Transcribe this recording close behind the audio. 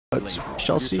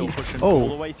Chelsea.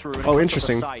 Oh,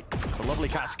 interesting. So lovely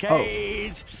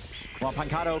cascade. Well,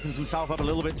 Kyedae opens himself up a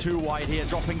little bit too wide here,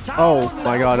 dropping down. Oh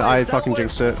my god, I fucking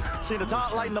jinxed it.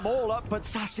 SINATRAA line them all up, but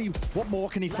Sacy, what more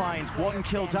can he find? One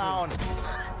kill down.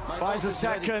 Finds a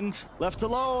second, left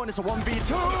alone. It's a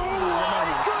 1v2. Oh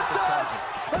my goodness!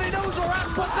 And he knows where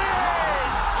Aspas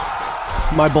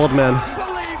is! My bald man.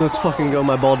 Let's fucking go,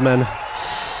 my bald man.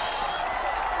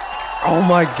 Oh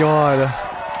my god.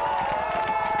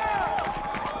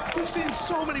 We've seen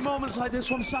so many moments like this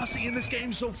from Sacy in this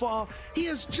game so far. He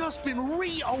has just been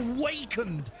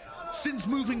reawakened since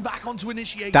moving back onto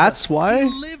Initiator. That's why?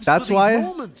 That's why?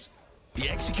 Moments. The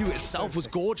execute itself was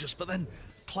gorgeous, but then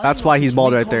that's why he's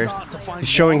bald right there. He's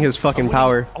showing his fucking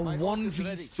power. A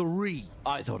 1v3.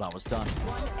 I thought I was done.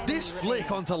 This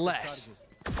flick onto less.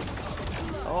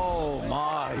 Oh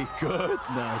my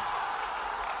goodness.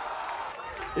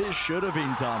 It should have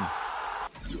been done.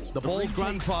 The bold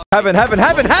grandfather. Heaven,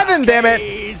 damn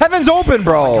it! Heaven's open,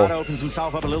 bro. Kyedae opens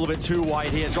himself up a little bit too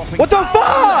wide here, dropping. What the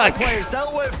fuck? Players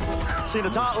dealt with.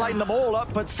 SINATRAA line them all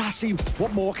up, but Sacy,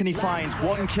 what more can he find?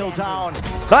 One kill down.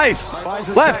 Nice.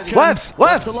 Left.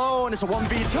 Alone. It's a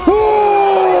 1v2.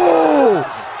 Ooh!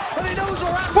 And he knows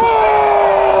where Aspas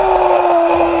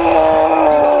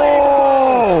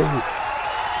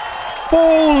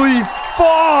Holy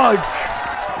fuck!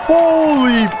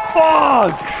 Holy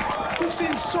fuck! We've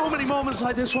seen so many moments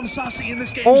like this from Sacy in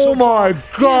this game. Oh my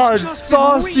god,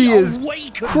 Sacy is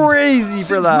crazy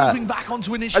for that.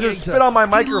 I just spit on my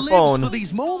microphone. He lives for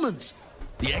these moments.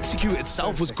 The execute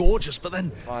itself was gorgeous, but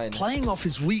then playing off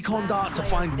his recon dart to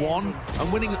find one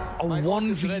and winning a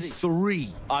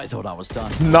 1v3. I thought I was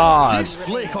done. Nah. This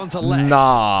flick onto less.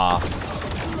 Nah.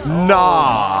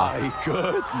 My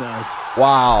goodness.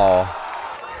 Wow.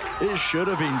 It should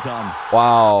have been done.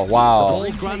 Wow. The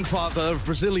bold grandfather of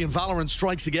Brazilian Valorant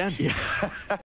strikes again. Yeah.